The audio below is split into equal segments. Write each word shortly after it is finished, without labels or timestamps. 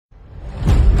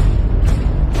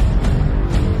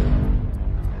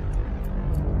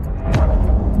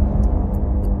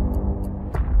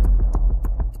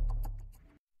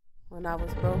When I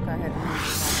was broke, I had to make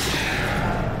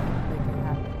it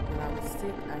happen. When I was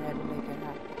sick, I had to make it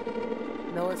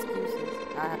happen. No excuses.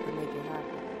 I have to make it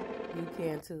happen. You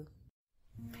can too.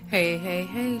 Hey,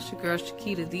 it's your girl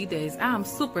Shakita D-Days. I'm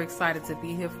super excited to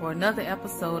be here for another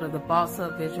episode of the Boss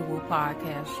Up Visual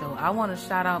Podcast Show. I want to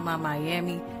shout out my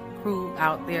Miami crew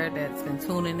out there that's been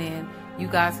tuning in. You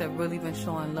guys have really been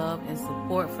showing love and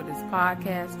support for this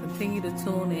podcast. Continue to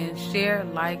tune in, share,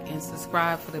 like, and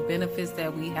subscribe for the benefits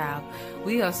that we have.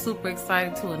 We are super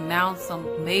excited to announce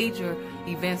some major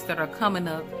events that are coming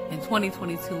up in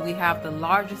 2022. We have the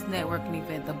largest networking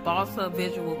event, the Boss Up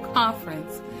Visual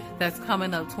Conference, that's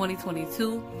coming up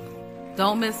 2022.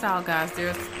 Don't miss out, guys.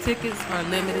 Tickets are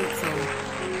limited, so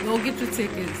go get your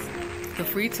tickets. The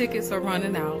free tickets are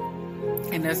running out.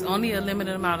 And there's only a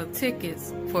limited amount of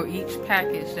tickets for each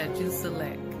package that you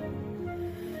select.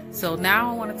 So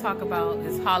now I want to talk about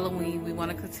is Halloween. We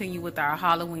want to continue with our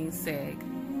Halloween seg.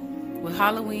 With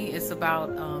Halloween, it's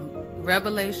about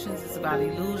revelations, it's about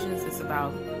illusions, it's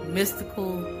about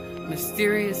mystical,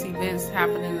 mysterious events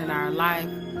happening in our life,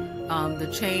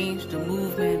 the change, the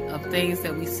movement of things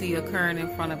that we see occurring in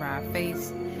front of our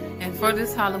face. And for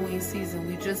this Halloween season,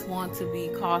 we just want to be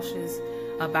cautious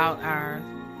about our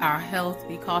health,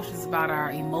 be cautious about our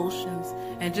emotions,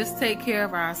 and just take care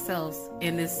of ourselves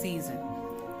in this season.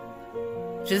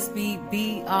 Just be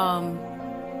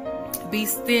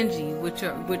stingy with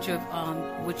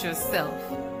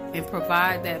yourself, and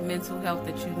provide that mental health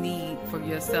that you need for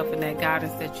yourself and that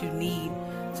guidance that you need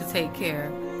to take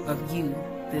care of you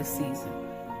this season.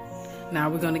 Now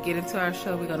we're going to get into our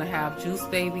show. We're going to have Juice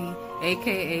Baby,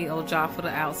 aka Ojafa the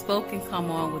Outspoken,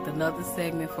 come on with another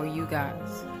segment for you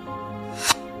guys.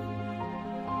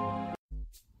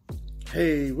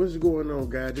 Hey, what's going on,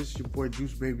 guys? This is your boy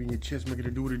Juice Baby and your chest making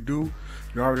to do what it do.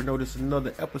 You already know this is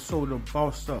another episode of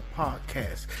Boss Up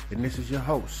Podcast, and this is your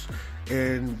host.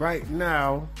 And right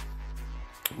now,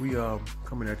 we are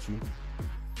coming at you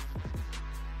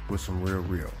with some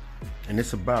real. And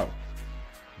it's about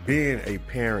being a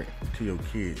parent to your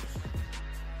kids,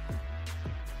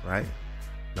 right?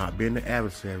 Not being the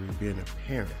adversary, being a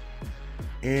parent,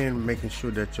 and making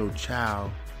sure that your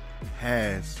child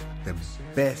has the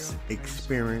best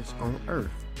experience on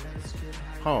earth.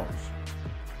 Pause.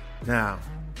 Now,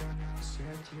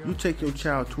 you take your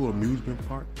child to an amusement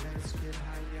park.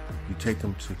 You take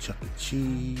them to Chuck E.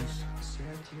 Cheese.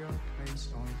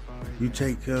 You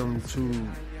take them to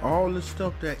all the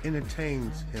stuff that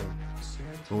entertains him.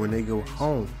 But when they go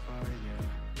home,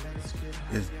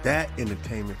 is that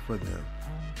entertainment for them?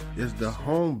 Is the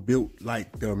home built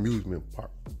like the amusement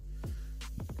park?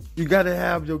 Your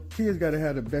kids gotta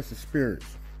have the best experience.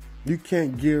 You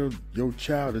can't give your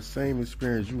child the same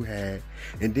experience you had,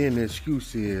 and then the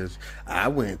excuse is, I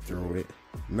went through it.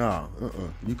 No,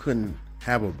 you couldn't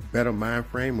have a better mind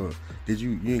frame, or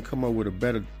you didn't come up with a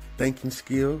better thinking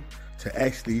skill to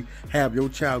actually have your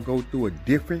child go through a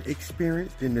different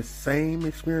experience than the same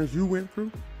experience you went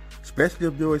through? Especially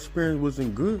if your experience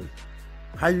wasn't good.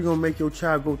 How you gonna make your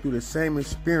child go through the same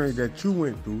experience that you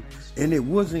went through and it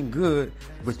wasn't good,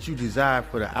 but you desire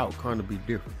for the outcome to be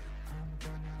different?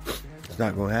 It's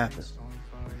not gonna happen.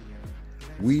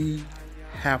 We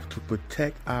have to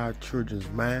protect our children's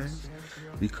minds,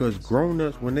 because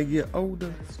grown-ups, when they get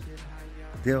older,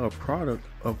 they're a product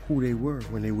of who they were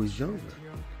when they was younger.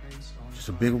 Just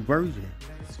a bigger version.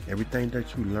 Everything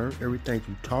that you learned, everything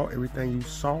you taught, everything you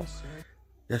saw,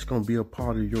 that's gonna be a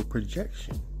part of your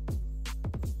projection.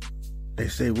 They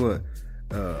say what?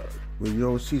 When you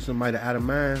don't see somebody out of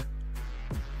mind,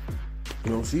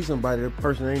 you don't see somebody, that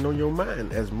person ain't on your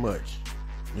mind as much.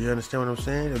 You understand what I'm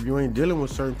saying? If you ain't dealing with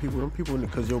certain people, them people,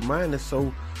 because your mind is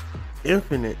so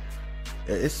infinite,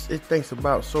 it thinks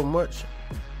about so much.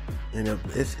 And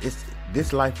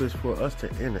this life is for us to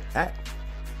interact.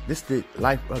 This is the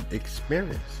life of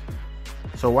experience.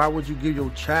 So why would you give your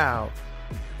child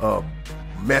a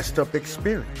messed up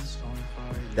experience?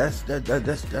 That's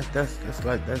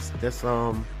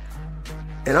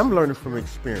and I'm learning from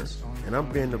experience, and I'm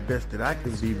being the best that I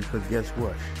can be, because guess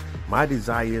what? My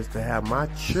desire is to have my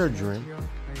children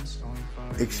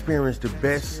experience the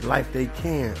best life they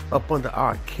can up under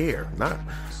our care. Not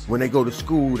when they go to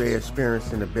school, they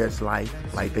experiencing the best life,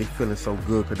 like they feeling so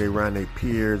good because they around their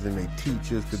peers and their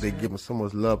teachers, because they give them so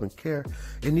much love and care.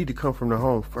 It need to come from the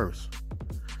home first.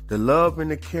 The love and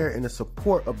the care and the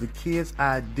support of the kids'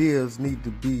 ideas need to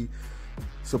be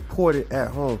supported at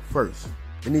home first.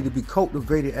 It need to be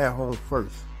cultivated at home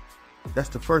first. That's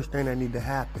the first thing that need to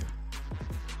happen.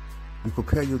 You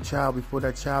prepare your child before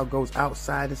that child goes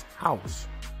outside his house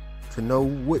to know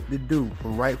what to do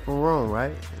from right from wrong,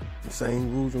 right? The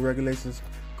same rules and regulations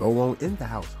go on in the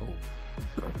household.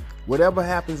 Whatever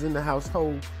happens in the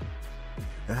household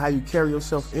and how you carry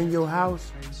yourself in your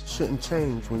house shouldn't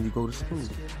change when you go to school.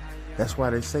 That's why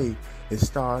they say it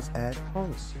starts at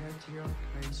home.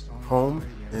 Home,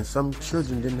 and some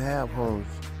children didn't have homes,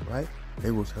 right?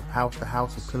 They was house to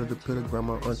house and pillar to pillar,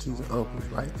 grandma, aunties, and uncles,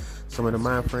 right? Some of the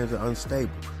mind frames are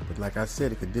unstable. But like I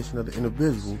said, the condition of the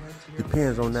individual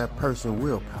depends on that person's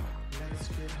willpower.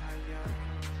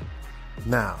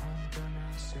 Now,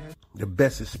 the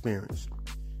best experience,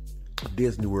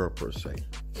 Disney World per se,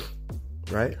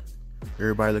 right?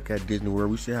 Everybody look at Disney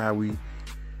World. We see how we,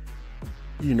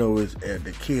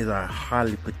 the kids are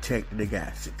highly protected. They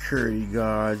got security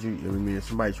guards. If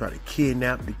somebody try to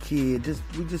kidnap the kid,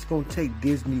 we just gonna take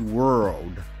Disney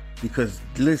World because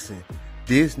listen,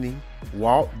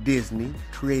 Walt Disney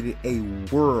created a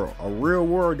world, a real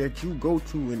world that you go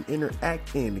to and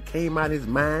interact in. It came out of his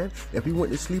mind. If he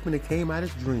went to sleep and it came out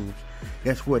of his dreams.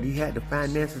 Guess what? He had the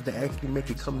finances to actually make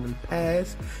it come to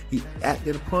pass. He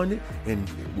acted upon it. And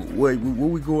where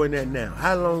we going at now?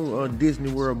 How long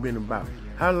Disney World been about?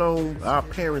 How long our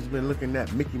parents been looking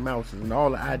at Mickey Mouse and all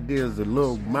the ideas of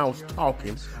little mouse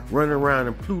talking, running around,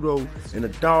 and Pluto and a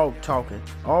dog talking?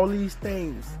 All these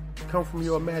things come from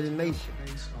your imagination.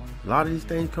 A lot of these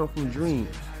things come from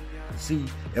dreams. See,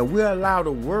 if we allow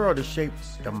the world to shape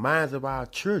the minds of our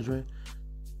children,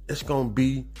 it's gonna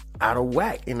be out of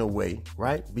whack in a way,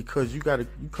 right? Because you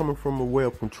coming from a way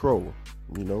of control,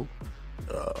 an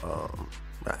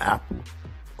apple,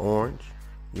 orange,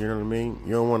 you know what I mean?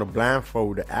 You don't want to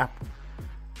blindfold the apple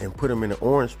and put him in an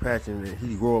orange patch and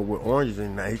he grow up with oranges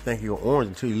and now he think he's orange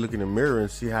until you look in the mirror and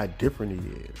see how different he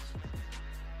is.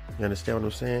 You understand what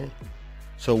I'm saying?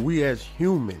 So we as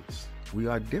humans, we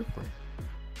are different.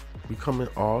 We come in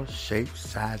all shapes,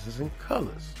 sizes, and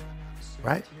colors,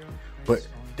 right? But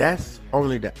that's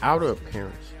only the outer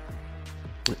appearance.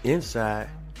 The inside,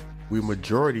 we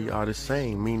majority are the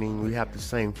same, meaning we have the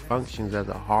same functions as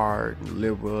a heart,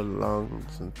 liver,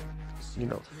 lungs, and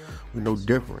we're no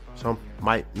different. Some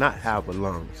might not have a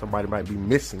lung. Somebody might be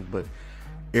missing, but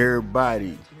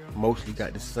everybody mostly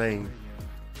got the same,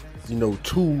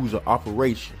 tools of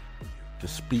operation to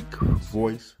speak,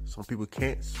 voice. Some people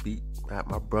can't speak. I had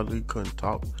my brother, he couldn't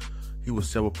talk. He was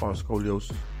cerebral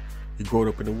scoliosis. He grew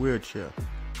up in a wheelchair.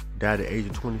 Died at the age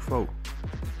of 24.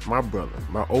 My brother,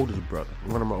 my oldest brother,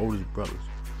 one of my oldest brothers.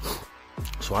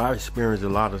 So I experienced a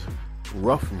lot of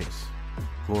roughness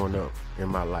growing up in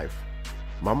my life.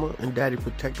 Mama and daddy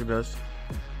protected us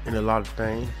in a lot of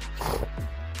things.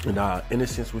 And our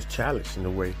innocence was challenged in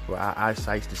a way for our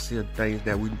eyesight to see things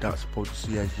that we're not supposed to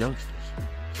see as youngsters.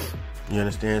 You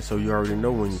understand? So you already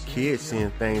know when your kids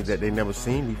seeing things that they never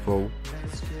seen before,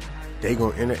 they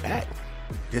gonna interact.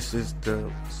 This is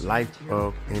the life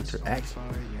of interaction.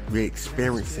 We're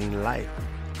experiencing life.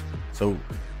 So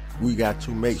we got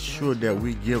to make sure that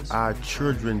we give our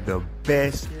children the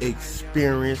best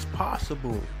experience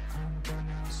possible.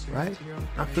 Right?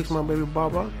 I fixed my baby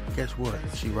Baba. Guess what?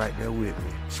 She right there with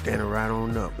me. Standing right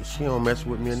on up. But she don't mess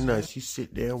with me or nothing. She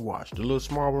sit there and watch. The little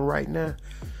small one right now,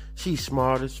 she's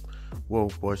smart as, whoa,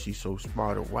 boy, she's so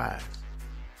smart and wise.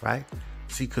 Right?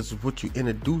 See, because of what you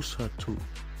introduce her to.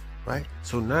 Right?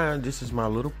 So now this is my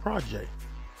little project.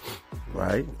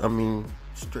 Right? I mean,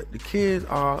 the kids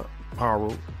are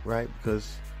borrowed, right?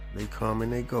 Because they come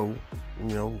and they go,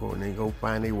 and they go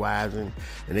find their wives and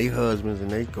their husbands, and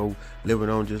they go living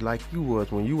on just like you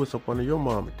was when you was up under your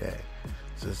mom and dad.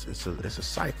 It's a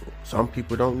cycle. Some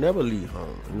people don't never leave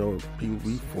home. People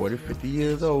be 40, 50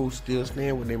 years old still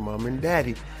staying with their mom and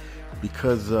daddy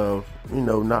because of,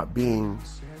 not being,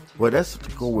 well, that's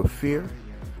to go with fear,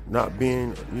 not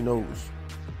being,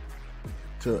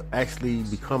 to actually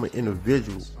become an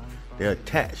individual. They're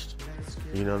attached.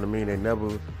 You know what I mean? They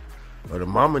never, or the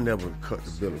mama never cut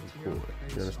the umbilical cord.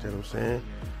 You understand what I'm saying?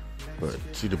 But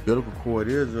see, the umbilical cord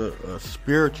is a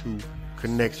spiritual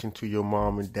connection to your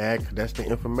mom and dad, because that's the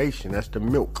information, that's the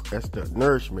milk, that's the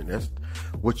nourishment, that's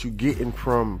what you're getting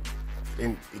from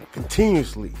and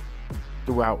continuously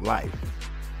throughout life.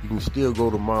 You can still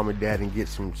go to mom and dad and get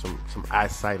some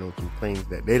eyesight on some things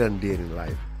that they done did in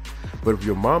life. But if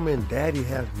your mama and daddy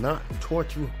have not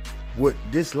taught you what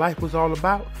this life was all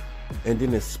about, and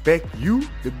then expect you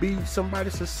to be somebody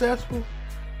successful,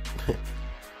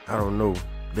 I don't know.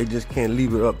 They just can't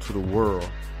leave it up to the world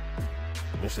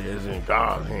and say it's in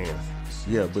God's hands.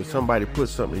 Yeah, but somebody put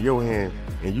something in your hand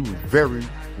and you very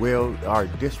well are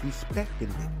disrespecting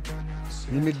it.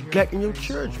 You're neglecting your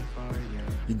children.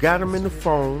 You got them in the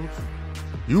phones.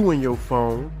 You in your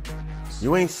phone.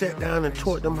 You ain't sat down and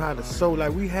taught them how to sew.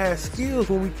 Like, we had skills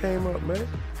when we came up, man.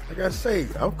 Like I say,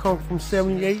 I've come from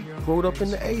 78, growed up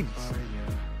in the 80s.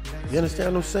 You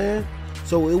understand what I'm saying?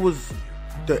 So it was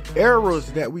the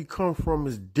eras that we come from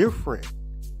is different.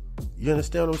 You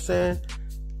understand what I'm saying?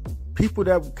 People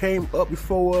that came up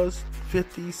before us,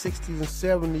 50s, 60s,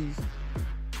 and 70s,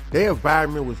 their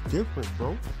environment was different,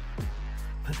 bro.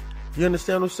 You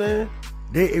understand what I'm saying?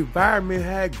 Their environment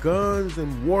had guns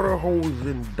and water hoses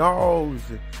and dogs.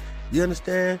 You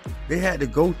understand? They had to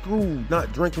go through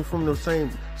not drinking from the same.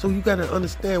 So you got to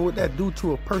understand what that do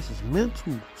to a person's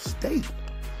mental state.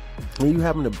 When you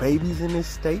having the babies in this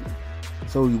state,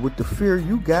 so with the fear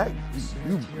you got,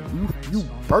 you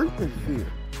birthing fear.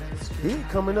 He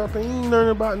coming up and he ain't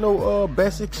learning about no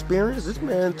best experience. This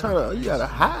man you gotta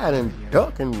hide and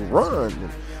duck and run. And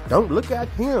don't look at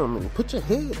him and put your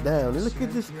head down. And look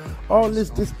at this, all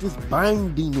this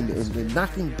binding and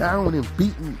knocking down and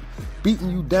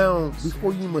beating you down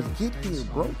before you must get here,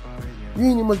 bro. You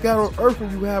ain't even got on earth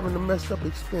when you having a messed up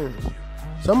experience.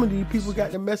 Some of these people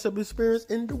got the messed up experience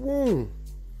in the womb.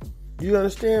 You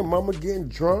understand? Mama getting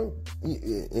drunk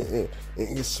and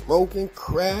smoking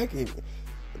crack and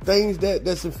things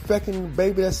that's affecting the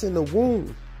baby that's in the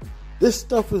womb. This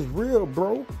stuff is real,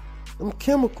 bro. Them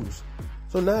chemicals.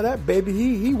 So now that baby,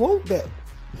 he want that.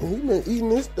 And he been eating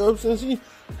this stuff since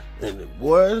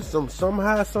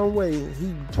somehow, some way,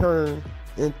 he turned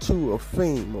into a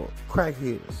fiend or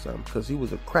crackhead or something, because he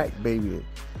was a crack baby.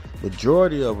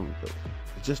 Majority of them, though,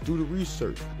 just do the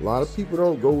research. A lot of people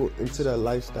don't go into that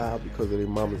lifestyle because of their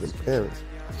mamas and parents.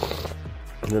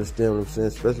 You understand what I'm saying?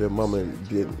 Especially if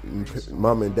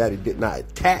mama and daddy did not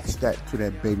attach that to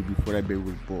that baby before that baby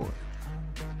was born.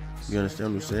 You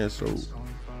understand what I'm saying? So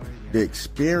the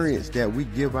experience that we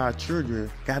give our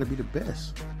children got to be the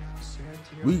best.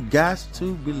 We got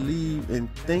to believe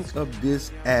and think of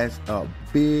this as a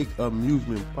big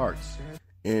amusement park.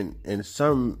 And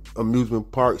some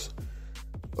amusement parks,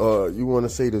 you want to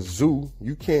say the zoo,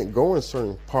 you can't go in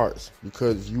certain parts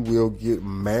because you will get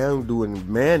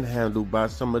manhandled by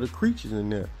some of the creatures in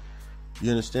there.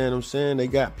 You understand what I'm saying? They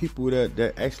got people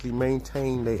that actually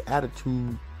maintain their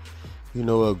attitude,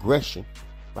 aggression,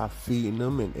 by feeding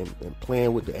them and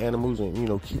playing with the animals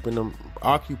and, keeping them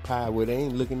occupied where they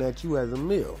ain't looking at you as a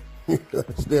meal. You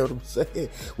understand what I'm saying?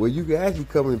 Well, you can actually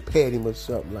come and pet him or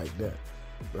something like that,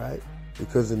 right?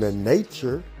 Because in the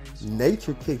nature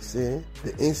kicks in,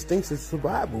 the instincts of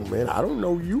survival, man. I don't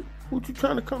know you. What you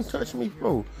trying to come touch me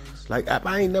for? Like,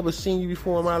 I ain't never seen you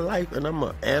before in my life, and I'm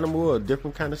an animal or a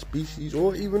different kind of species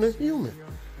or even a human.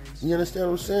 You understand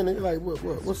what I'm saying? They're like,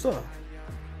 what's up?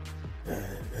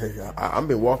 Hey, I've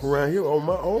been walking around here on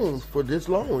my own for this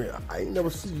long. I ain't never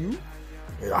see you.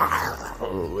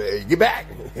 Get back.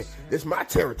 This is my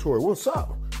territory. What's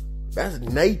up? That's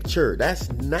nature.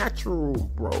 That's natural,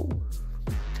 bro.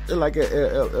 Like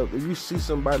if you see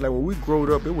somebody, like when we growed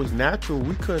up, it was natural.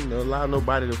 We couldn't allow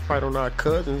nobody to fight on our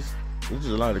cousins. There's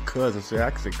a lot of cousins. I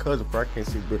can say cousin, but I can't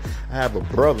say. But I have a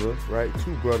brother, right?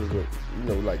 Two brothers,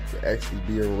 like actually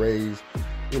being raised,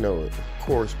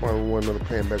 corresponding with one another,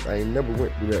 playing back. I ain't never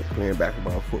went through that, playing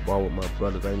basketball, football with my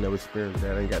brothers. I ain't never experienced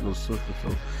that. I ain't got no sister,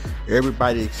 so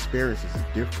everybody's experiences is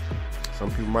different. Some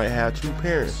people might have two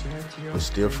parents, but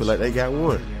still feel like they got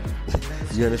one.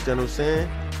 You understand what I'm saying?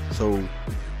 So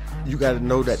you got to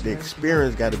know that the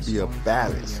experience got to be a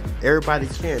balance. Everybody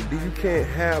can't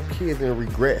have kids and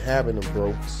regret having them,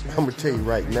 bro. I'm gonna tell you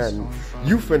right now,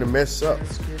 you finna mess up.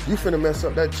 You finna mess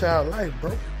up that child life,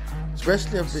 bro.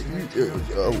 Especially if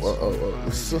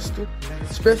the sister,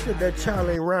 especially if that child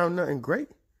ain't around nothing great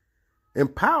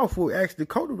and powerful, actually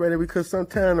cultivated, because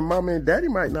sometimes the mama and daddy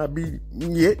might not be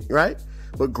yet, right?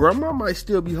 But grandma might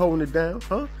still be holding it down,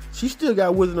 huh? She still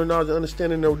got wisdom and knowledge and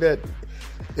understanding of that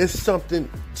it's something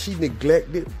she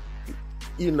neglected,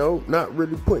 not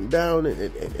really putting down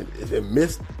and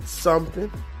missed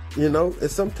something, and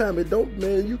sometimes it don't,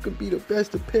 man. You can be the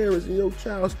best of parents and your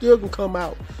child still can come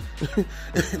out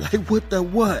like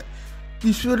what?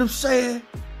 You see what I'm saying?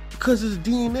 Because it's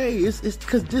DNA. It's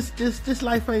because this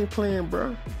life ain't playing,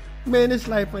 bro. Man, this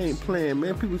life ain't playing,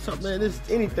 man. People talk, man,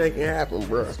 anything can happen,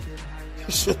 bro.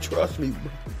 You should trust me,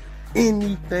 bro.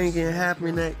 Anything can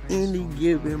happen at any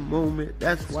given moment.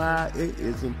 That's why it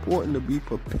is important to be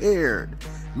prepared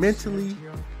mentally,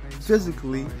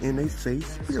 physically, and they say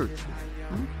spiritually.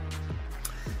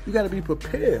 You got to be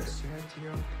prepared,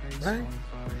 right?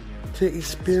 To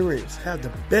experience, have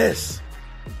the best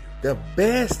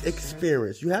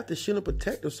experience. You have to shield and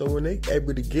protect them so when they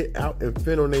able to get out and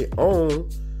fend on their own,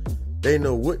 they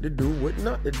know what to do, what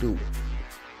not to do.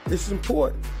 This is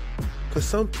important. Because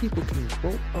some people can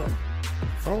grow up,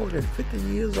 older than 50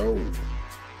 years old,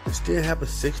 and still have a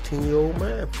 16-year-old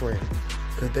mind frame.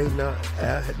 Because they not,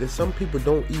 some people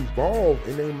don't evolve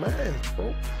in their minds,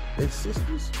 bro. They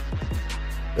sisters.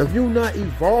 If you're not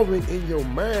evolving in your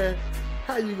mind,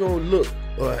 how you gonna look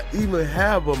or even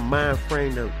have a mind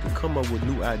frame to come up with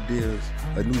new ideas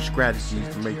or new strategies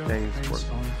to make things work?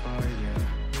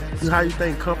 How you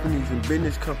think companies and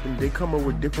business companies, they come up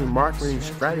with different marketing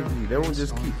strategies? They don't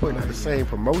just keep putting out the same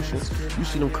promotions. You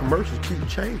see them commercials keep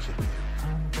changing.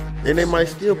 And they might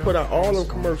still put out all them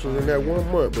commercials in that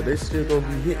 1 month, but they still gonna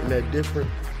be hitting at different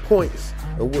points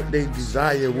of what they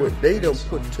desire, what they done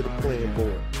put to the plan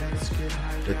board,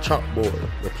 the chalkboard,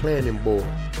 the planning board.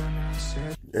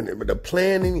 And the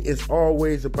planning is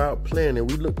always about planning.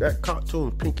 We looked at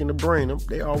cartoons, Pink in the Brain,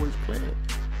 they always plan.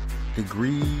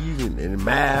 Degrees and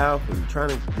math and trying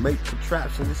to make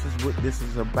contraptions. This is what this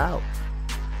is about.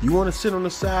 You want to sit on the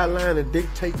sideline and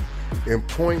dictate and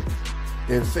point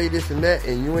and say this and that,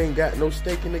 and you ain't got no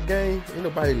stake in the game? Ain't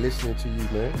nobody listening to you,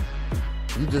 man.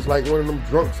 You just like one of them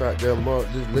drunks out there,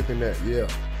 just looking at, yeah.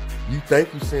 You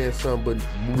think you saying something,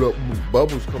 but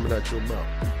bubbles coming out your mouth.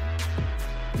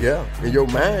 Yeah, in your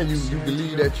mind, you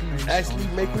believe that you actually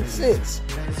making sense.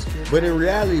 But in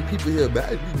reality, people hear,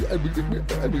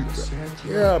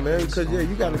 yeah, man, because, yeah,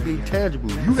 you got to be tangible.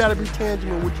 You got to be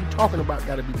tangible. What you talking about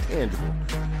got to be tangible.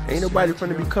 Ain't nobody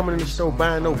finna be coming in the store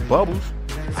buying no bubbles.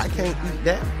 I can't eat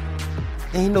that.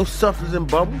 Ain't no substance in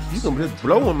bubbles. You can just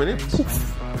blow them and it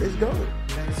poof, it's gone.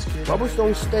 Bubbles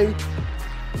don't stay,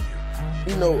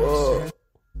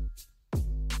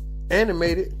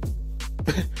 animated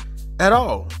at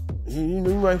all. You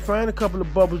might find a couple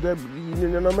of bubbles that, you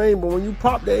know what I mean? But when you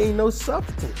pop, there ain't no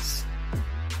substance.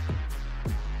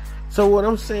 So what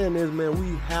I'm saying is, man,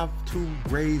 we have to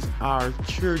raise our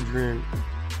children.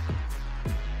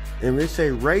 And they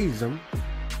say raise them.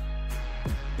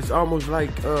 It's almost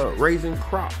like raising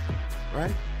crop,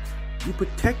 right? You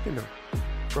protecting them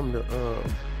from the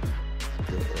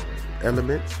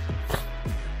elements,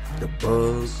 the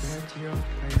bugs,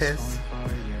 pests,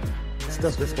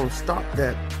 stuff that's gonna stop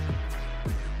that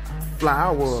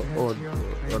flower or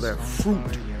that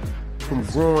fruit from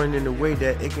growing in a way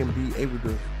that it can be able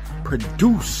to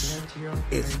produce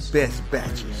its best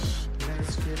batches.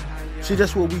 See,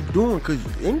 that's what we doing, because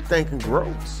anything can grow.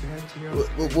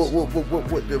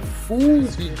 What the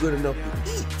food be good enough to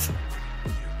eat?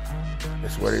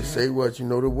 That's why they say what? You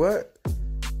know the what?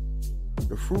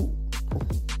 The fruit.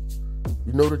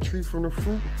 You know the tree from the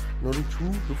fruit? You know the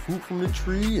fruit from the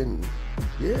tree? And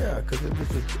yeah, because if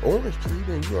it's an orange tree,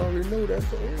 then you already know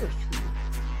that's an orange tree.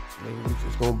 And it's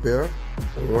just going to bear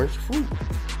orange fruit.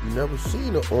 You never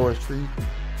seen an orange tree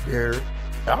bear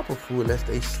apple fruit unless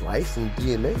they slicing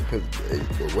DNA, because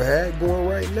what we had going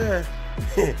right now,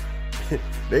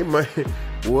 they might,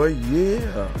 well,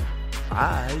 yeah,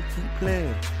 I keep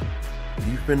playing.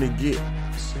 You finna get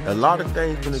a lot of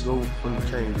things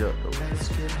finna change up though.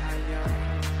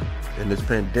 And this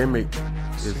pandemic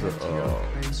is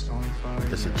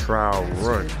it's a trial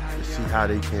run to see how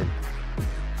they can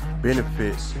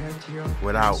benefit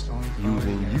without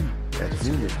using you as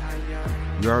human.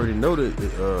 You already know that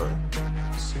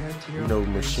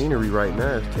machinery right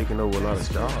now is taking over a lot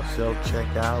of jobs.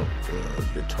 Self-checkout,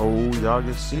 the toll, y'all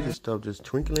just see this stuff just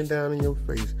twinkling down in your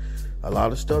face. A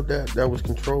lot of stuff that was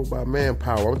controlled by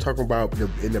manpower. I'm talking about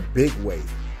in the big way.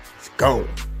 It's gone.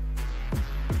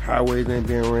 Highways ain't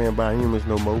being ran by humans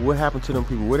no more. What happened to them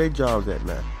people? Where their jobs at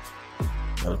now?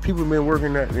 People been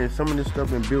working at, and some of this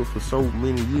stuff been built for so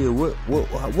many years.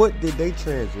 What did they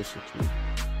transition to?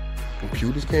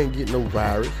 Computers can't get no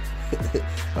virus.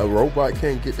 A robot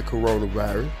can't get the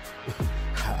coronavirus.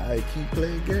 I keep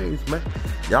playing games, man.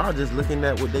 Y'all just looking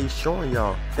at what they showing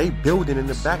y'all. They building in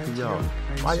the back of y'all.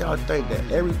 Why y'all think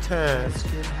that every time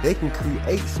they can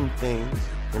create some things,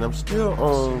 and I'm still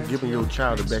on giving your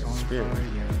child the best experience.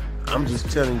 I'm just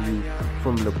telling you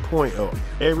from the point of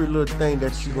every little thing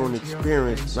that you're going to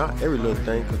experience, not every little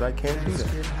thing, because I can't do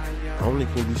that. I only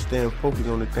can be staying focused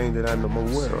on the things that I'm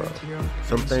aware of.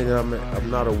 Some things that I'm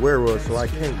not aware of, so I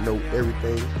can't know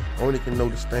everything. I only can know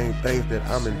the things that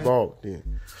I'm involved in.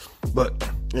 But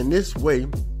in this way,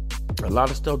 a lot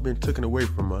of stuff been taken away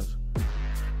from us.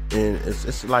 And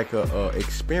it's like a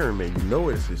experiment. You know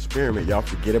it's an experiment. Y'all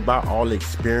forget about all the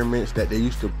experiments that they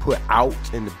used to put out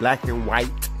in the black and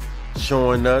white,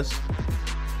 showing us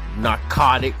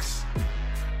narcotics.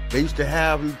 They used to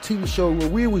have a TV show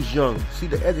when we was young. See,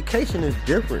 the education is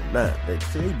different now. They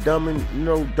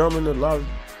dumbing a lot of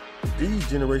these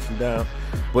generations down,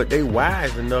 but they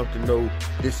wise enough to know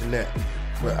this and that.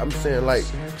 But I'm saying like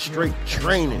straight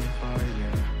training.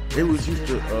 They was used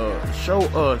to show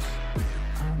us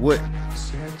what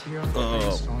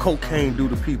cocaine do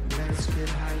to people.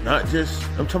 Not just,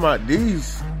 I'm talking about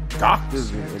these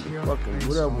doctors and fucking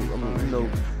whatever. I mean, you know,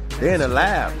 they're in the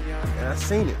lab, and I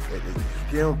seen it. They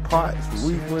give him parts.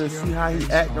 We want to see how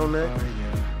he act on that.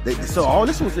 So all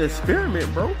this was an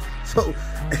experiment, bro. So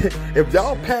if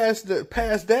y'all pass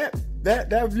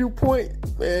that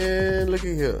viewpoint, man, look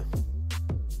at here.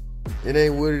 It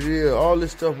ain't what it is. All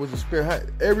this stuff was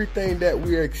experiment. Everything that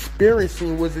we're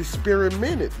experiencing was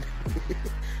experimented.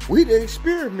 We didn't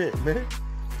experiment, man.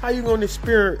 How you gonna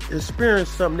experience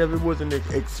something if it wasn't an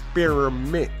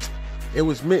experiment? It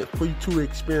was meant for you to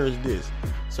experience this.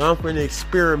 So I'm gonna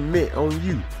experiment on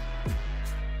you.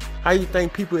 How you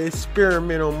think people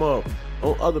experiment on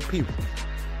other people?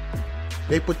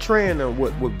 They portraying them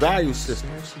with value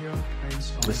systems.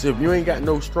 But see, if you ain't got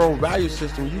no strong value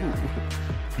system,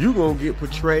 you gonna get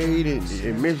portrayed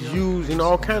and misused in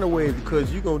all kind of ways,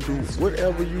 because you gonna do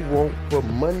whatever you want for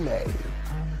money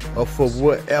or for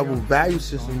whatever value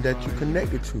system that you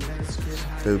connected to.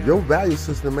 So if your value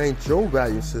system ain't your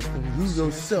value system, you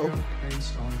yourself,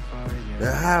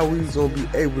 then how are we gonna be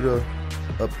able to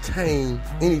obtain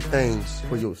anything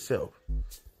for yourself?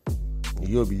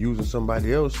 You'll be using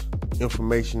somebody else's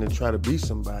information to try to be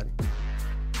somebody,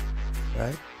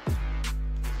 right?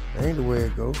 That ain't the way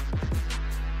it goes.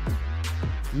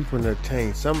 You can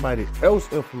obtain somebody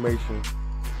else's information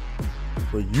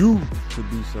for you to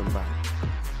be somebody.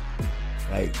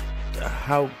 Like,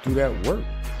 how do that work?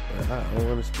 I don't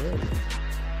understand that.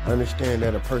 I understand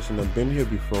that a person has been here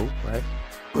before, right?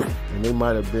 And they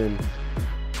might have been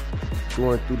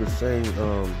going through the same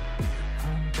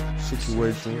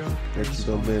situations that you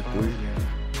done been through,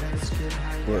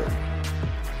 but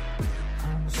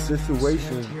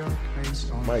situations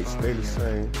might stay the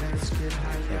same,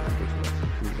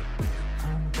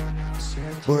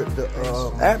 but the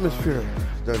atmosphere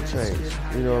done changed,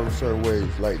 you know, in certain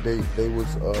ways. Like they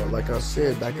was like I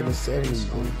said, back in the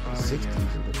 70s and the 60s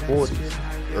and the 40s,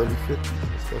 early 50s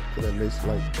and stuff to that nature.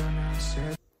 Like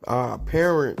our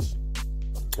parents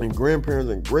and grandparents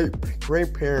and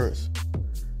great-grandparents,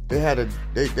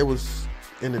 they was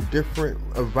in a different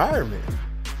environment.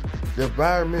 The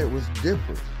environment was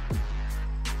different.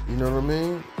 You know what I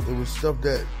mean? It was stuff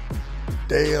that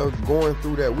they are going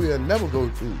through that we'll never go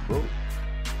through, bro.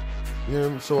 You know what I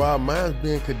mean? So our minds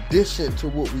being conditioned to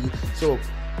what we. So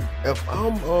if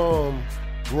I'm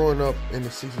growing up in the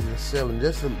 60s and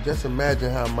 70s, just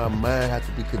imagine how my mind had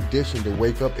to be conditioned to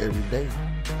wake up every day,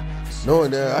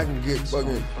 knowing that I can get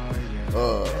fucking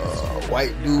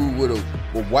white dude with a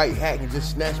white hat and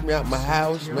just snatch me out my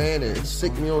house, man, and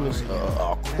stick me on this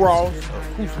cross, a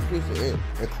crucifix,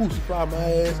 and crucify my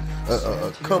ass,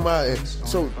 come out. And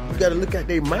so you got to look at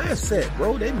their mindset,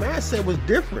 bro. Their mindset was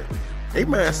different. Their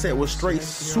mindset was straight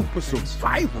super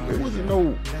survival. It wasn't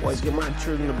no, boy, get my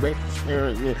children the best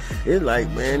experience. It's like,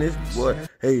 man, it's, boy,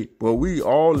 hey, well, we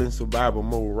all in survival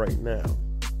mode right now.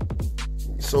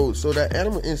 So that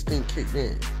animal instinct kicked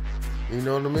in. You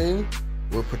know what I mean?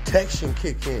 Well, protection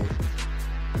kicked in.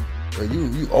 Or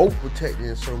you overprotected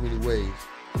in so many ways.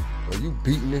 Or you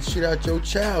beating the shit out your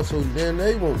child so then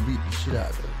they won't beat the shit out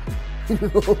of them. You know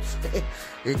what I'm saying?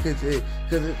 Because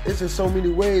it's in so many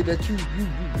ways that you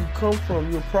come from.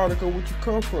 You're a product of what you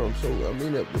come from. So, I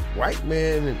mean, the white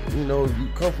man, and, you know, you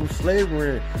come from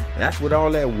slavery, and that's what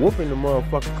all that whooping the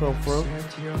motherfucker come from.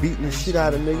 Beating the shit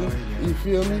out of niggas. You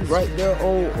feel me? Right there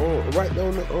on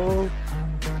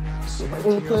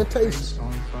the plantation.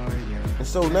 And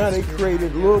so now they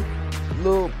created little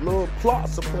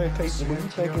plots of plantation, but you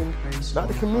thinking not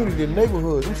the community, the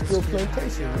neighborhood, it's still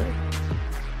plantation, man.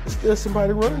 There's still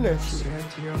somebody running that shit.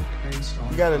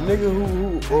 You got a nigga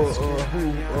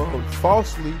who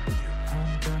falsely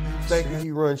thinking he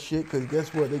runs shit, because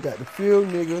guess what? They got the field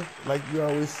nigga, like you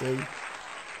always say,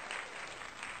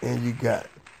 and you got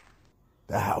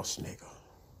the house nigga.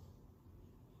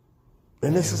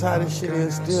 And this is how this shit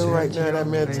is still right now. That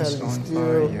mentality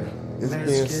still is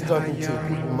being stuck into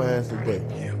people's minds today.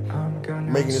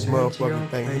 Making this motherfucker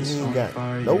think he ain't got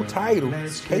no title,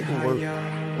 paperwork,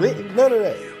 written, none of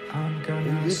that.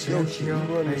 It's your shit. You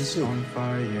run the city.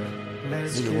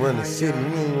 You run the city. You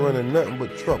ain't running nothing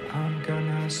but trouble. You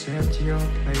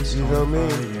know what I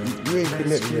mean? You ain't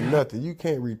connected to nothing. You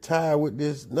can't retire with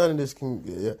this. None of this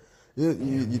can...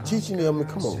 You're teaching them,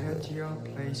 come on, man.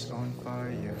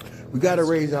 We gotta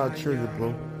raise our children,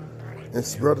 bro.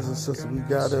 And brothers and sisters, we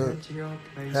gotta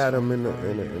have them in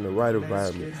the right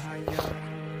environment.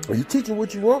 When you teaching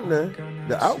what you want now,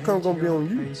 the outcome gonna be on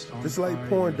you. Just like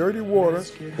pouring dirty water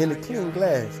in a clean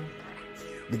glass.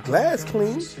 The glass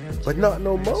clean, but not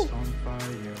no more.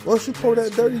 Once you pour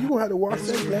that dirty, you gonna have to wash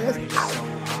that glass out.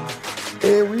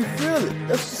 then refill it.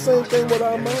 That's the same thing with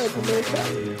our minds and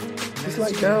mentality. It's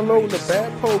like downloading a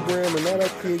bad program and now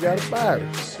that kid got a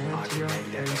virus. You're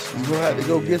going to have to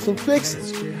go get some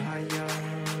fixes.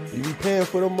 You be paying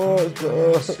for them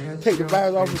to take the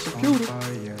virus off the computer,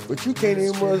 but you can't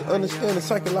even understand the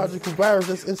psychological virus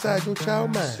that's inside your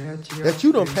child mind that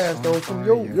you done passed on from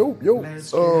your rebooting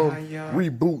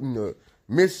or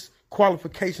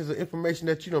misqualifications of information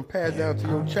that you done passed down to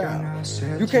your child.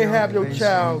 You can't have your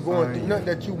child going through nothing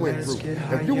that you went through.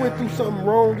 If you went through something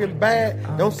wrong and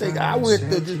bad, don't say, I went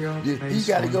through this. You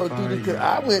got to go through this because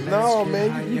I went. No,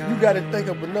 man, you got to think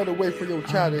of another way for your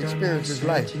child to experience his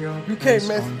life. You can't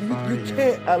you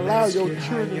can't allow your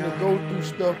children to go through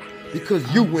stuff because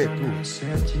you went through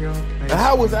it. Now,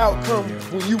 how was the outcome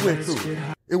when you went through it?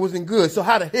 It wasn't good. So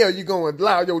how the hell you going to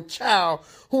allow your child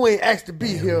who ain't asked to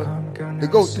be here to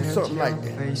go through something like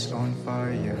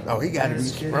that? Oh, he got to be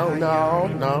strong.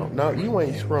 No, you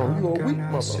ain't strong. You a weak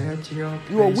mother.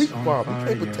 You a weak father. You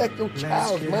can't protect your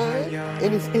child's mind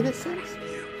and his innocence.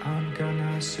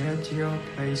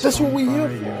 That's what we here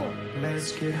for.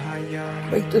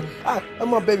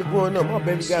 My baby growing up, my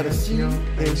baby got to see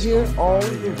and hear all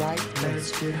the right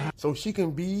things so she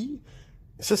can be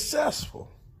successful.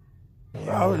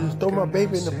 I would just throw my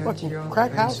baby in the fucking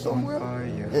crack house somewhere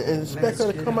and expect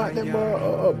her to come out there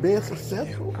being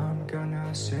successful.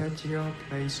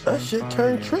 That shit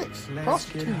turn tricks,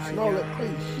 prostitution, all that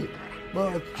crazy shit.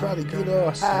 Mom, try to get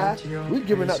high. We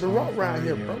giving out the rock around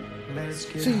here, bro.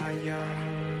 See,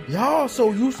 y'all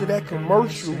so used to that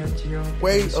commercial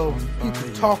way of people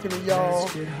talking to y'all,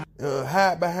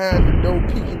 hide behind the door,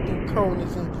 peeking through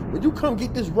corners. When you come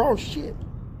get this raw shit,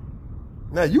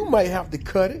 now you might have to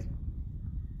cut it,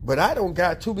 but I don't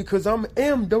got to because I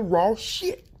am the raw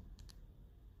shit.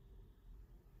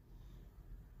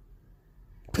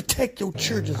 Protect your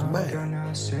children's mind.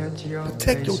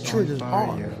 Protect your children's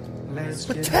heart.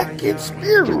 Protect its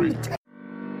spirit.